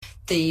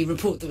the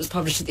report that was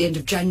published at the end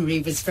of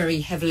January was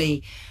very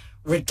heavily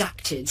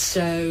redacted.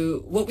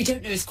 So what we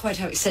don't know is quite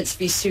how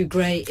extensively Sue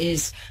Gray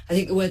is, I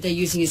think the word they're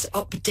using is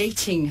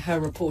updating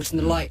her report in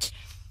the light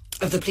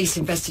of the police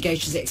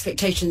investigations. The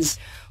expectations,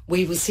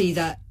 we will see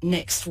that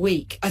next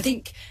week. I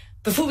think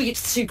before we get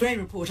to the Sue Gray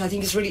report, I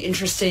think it's really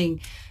interesting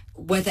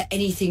whether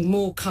anything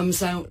more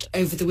comes out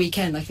over the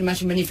weekend. I can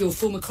imagine many of your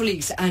former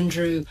colleagues,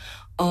 Andrew,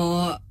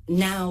 are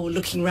now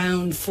looking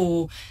around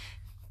for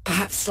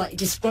perhaps slightly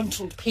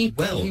disgruntled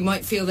people who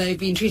might feel they've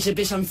been treated a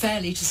bit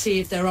unfairly, to see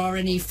if there are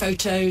any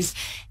photos,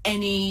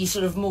 any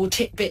sort of more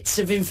tidbits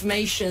of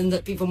information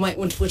that people might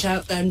want to put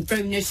out there. And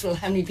very noticeable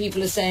how many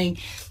people are saying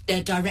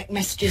their direct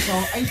messages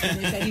are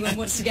open if anyone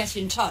wants to get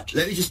in touch.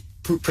 Let me just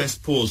press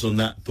pause on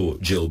that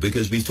thought, Jill,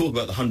 because we've talked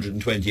about the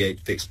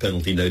 128 fixed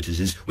penalty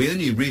notices. We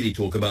only really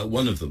talk about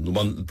one of them, the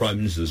one that the Prime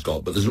Minister's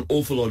got, but there's an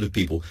awful lot of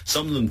people,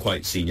 some of them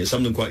quite senior, some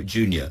of them quite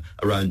junior,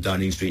 around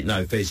Downing Street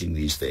now facing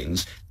these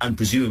things, and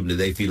presumably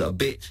they feel a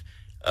bit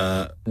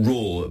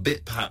raw, a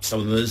bit perhaps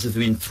some of them as if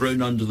they've been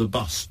thrown under the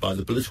bus by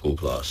the political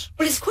class.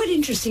 Well, it's quite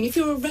interesting. If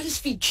you're a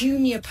relatively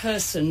junior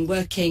person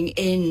working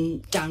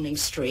in Downing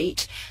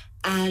Street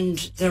and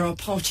there are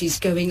parties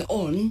going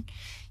on,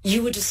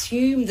 you would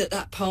assume that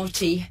that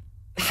party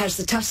has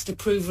the tacit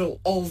approval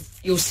of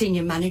your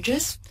senior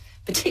managers,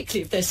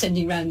 particularly if they're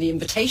sending around the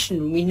invitation.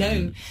 And we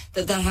know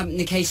that happened in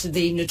the case of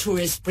the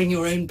notorious Bring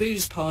Your Own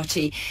Booze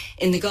party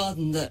in the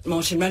Garden that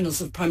Martin Reynolds,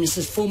 the Prime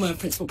Minister's former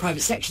principal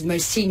private secretary, the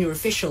most senior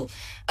official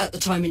at the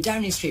time in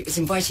Downing Street, was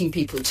inviting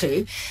people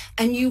to.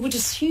 And you would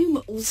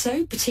assume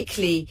also,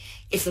 particularly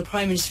if the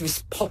Prime Minister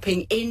is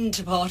popping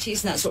into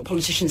parties, and that's what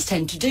politicians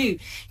tend to do,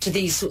 to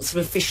these sorts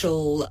of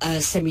official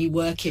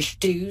semi-workish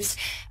do's,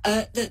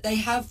 that they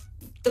have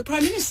the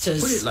Prime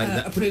Minister's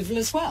approval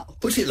as well.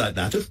 Put it like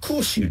that, of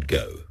course you'd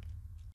go.